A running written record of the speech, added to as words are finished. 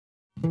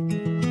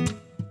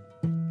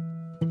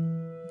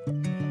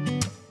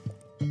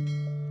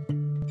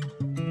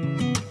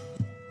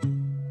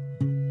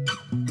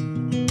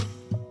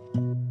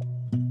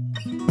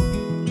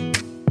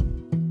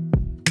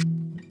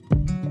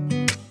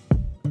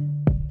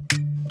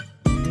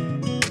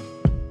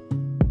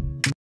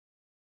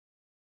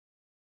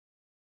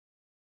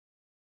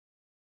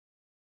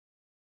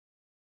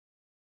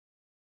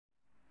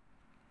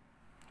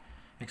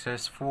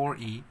Exercise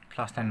 4E,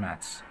 Class 10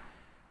 Maths.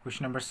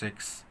 Question number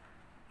 6.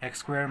 X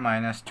square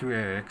minus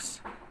 2ax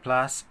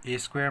plus a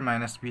square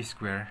minus b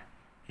square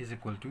is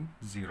equal to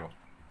 0.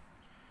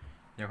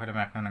 Yakhada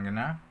makna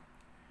nangena.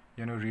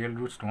 Yano real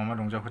roots tungama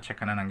dongja ko check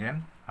kana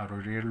nangen.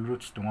 Aro real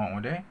roots tunga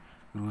ode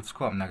roots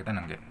ko amna kita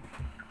nangen.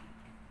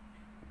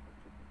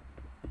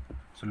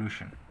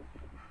 Solution.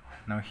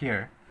 Now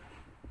here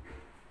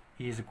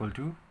e is equal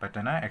to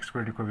patana x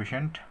squared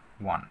coefficient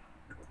 1.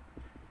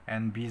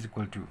 And b is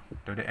equal to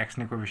the x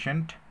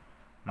coefficient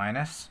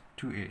minus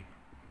 2a,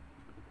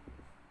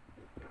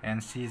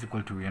 and c is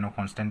equal to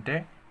constant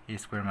a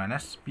square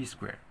minus b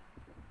square.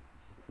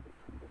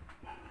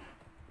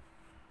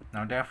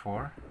 Now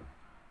therefore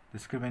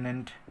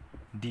discriminant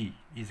d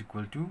is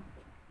equal to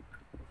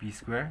b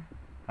square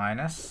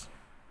minus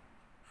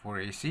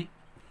 4ac,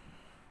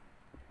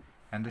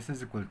 and this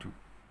is equal to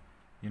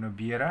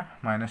b era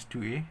minus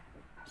 2a,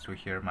 so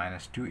here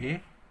minus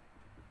 2a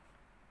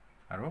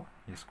arrow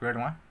is squared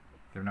 1.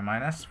 Then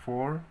minus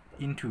 4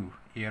 into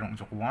a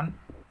 1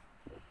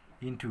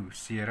 into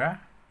Sierra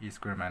e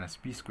square minus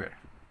b square,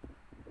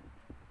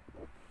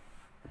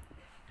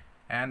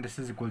 and this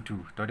is equal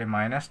to the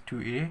minus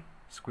 2a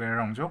square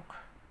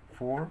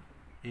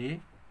 4a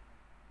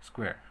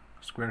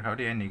square how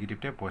the negative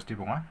te positive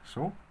one,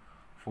 so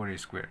 4a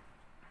square.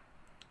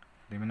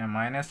 Then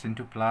minus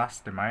into plus,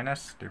 the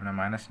minus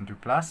into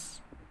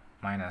plus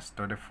minus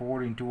the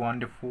 4 into 1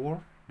 the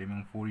 4,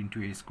 then 4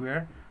 into a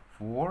square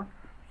 4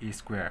 a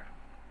square.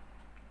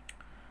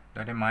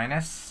 That is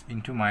minus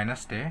into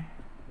minus the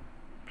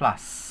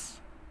plus.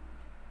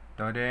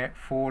 That is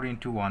 4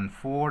 into 1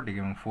 4, they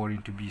give 4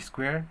 into b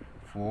square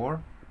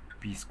 4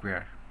 b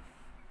square,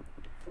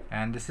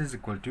 and this is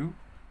equal to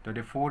that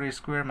is 4a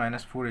square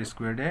minus 4a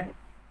square de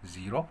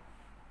 0.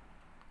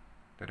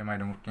 That is my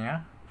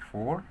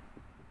 4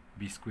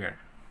 b square,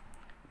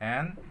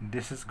 and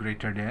this is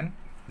greater than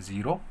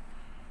 0.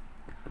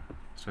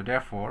 So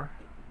therefore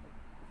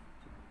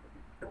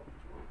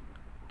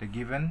the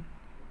given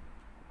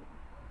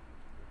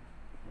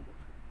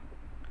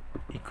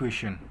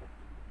equation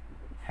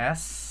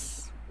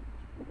has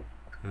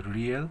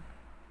real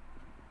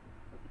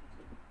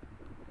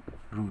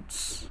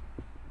roots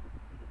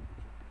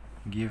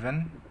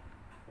given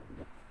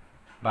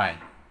by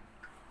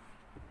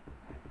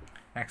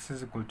x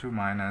is equal to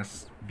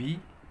minus b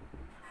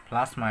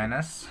plus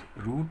minus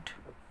root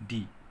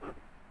d.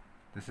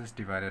 This is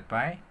divided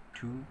by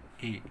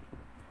 2a,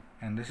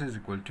 and this is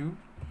equal to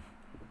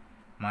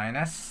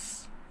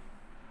minus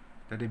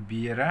that is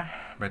b era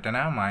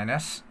betana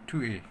minus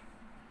 2a.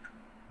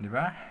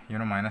 Diba?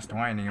 Minus 2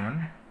 ini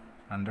given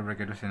under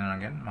bracket to sini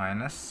again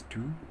minus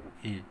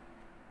 2a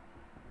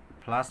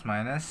plus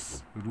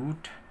minus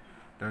root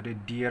that is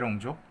d era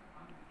ungjok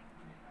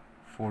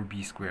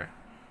 4b square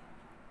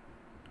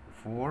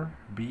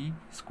 4b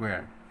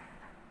square.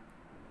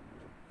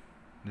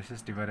 This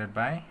is divided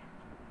by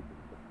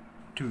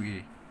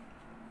 2a.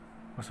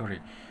 Oh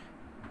sorry,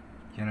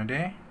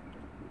 de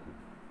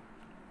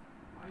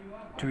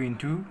 2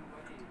 into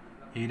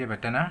a de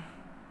betana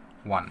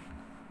 1,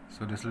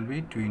 so this will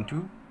be 2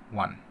 into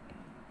 1,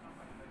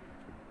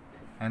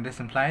 and this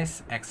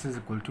implies x is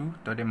equal to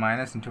the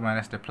minus into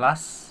minus the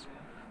plus,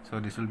 so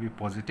this will be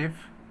positive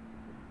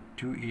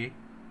 2a,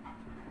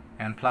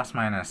 and plus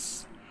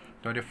minus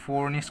the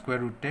 4 ni square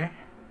root de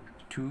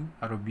 2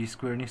 or b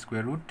square ni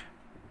square root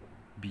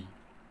b.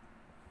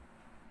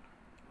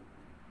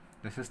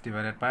 This is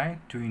divided by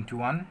 2 into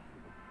 1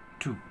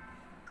 2,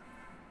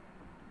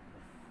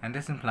 and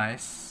this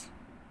implies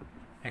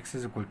x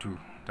is equal to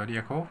tadi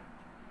ako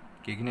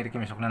kegini 이렇게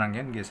mesokna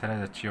nangen ge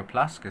사라졌지요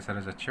plus ge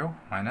사라졌죠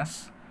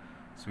minus,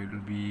 so it will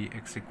be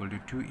x equal to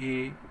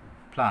 2a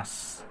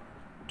plus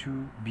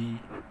 2b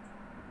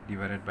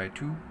divided by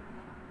 2,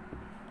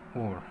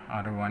 or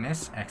other one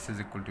is x is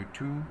equal to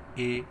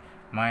 2a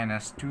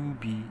minus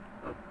 2b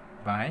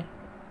by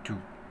 2,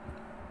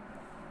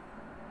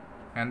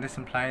 and this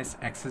implies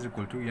x is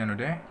equal to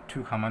de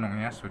 2 common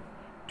ongya, so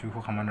 2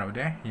 ko common raw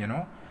de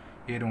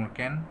a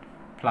dongken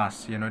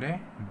plus de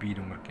b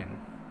dongken.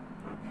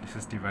 This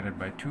is divided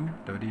by 2,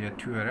 the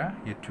 2 era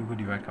 2 ko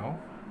divide kao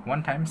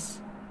 1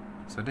 times,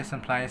 so this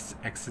implies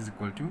x is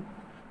equal to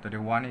the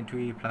 1 into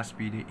a plus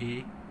b de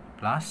a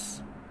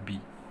plus b,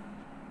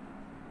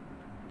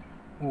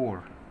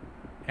 or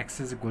x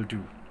is equal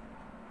to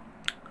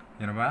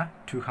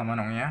 2 common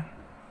ongya,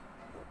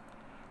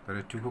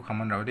 the 2 ko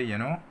common raw de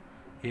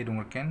a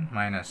dongken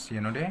minus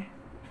de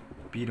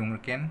b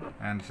dongken,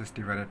 and this is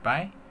divided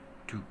by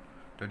 2.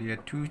 So the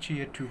 2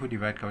 chi 2 ko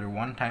divide kao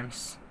 1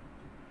 times,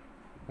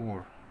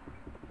 or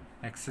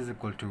x is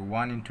equal to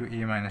 1 into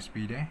a minus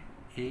b de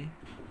a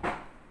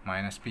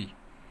minus b.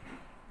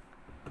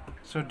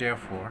 So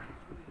therefore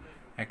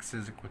x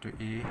is equal to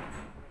a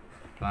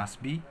plus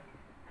b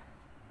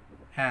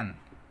and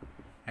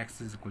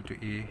x is equal to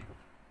a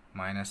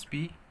minus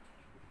b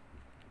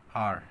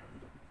are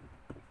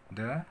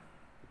the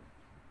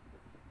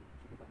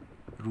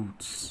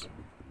roots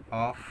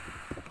of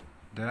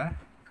the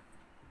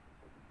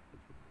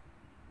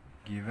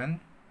given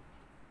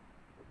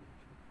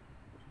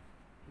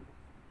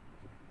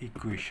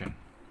equation.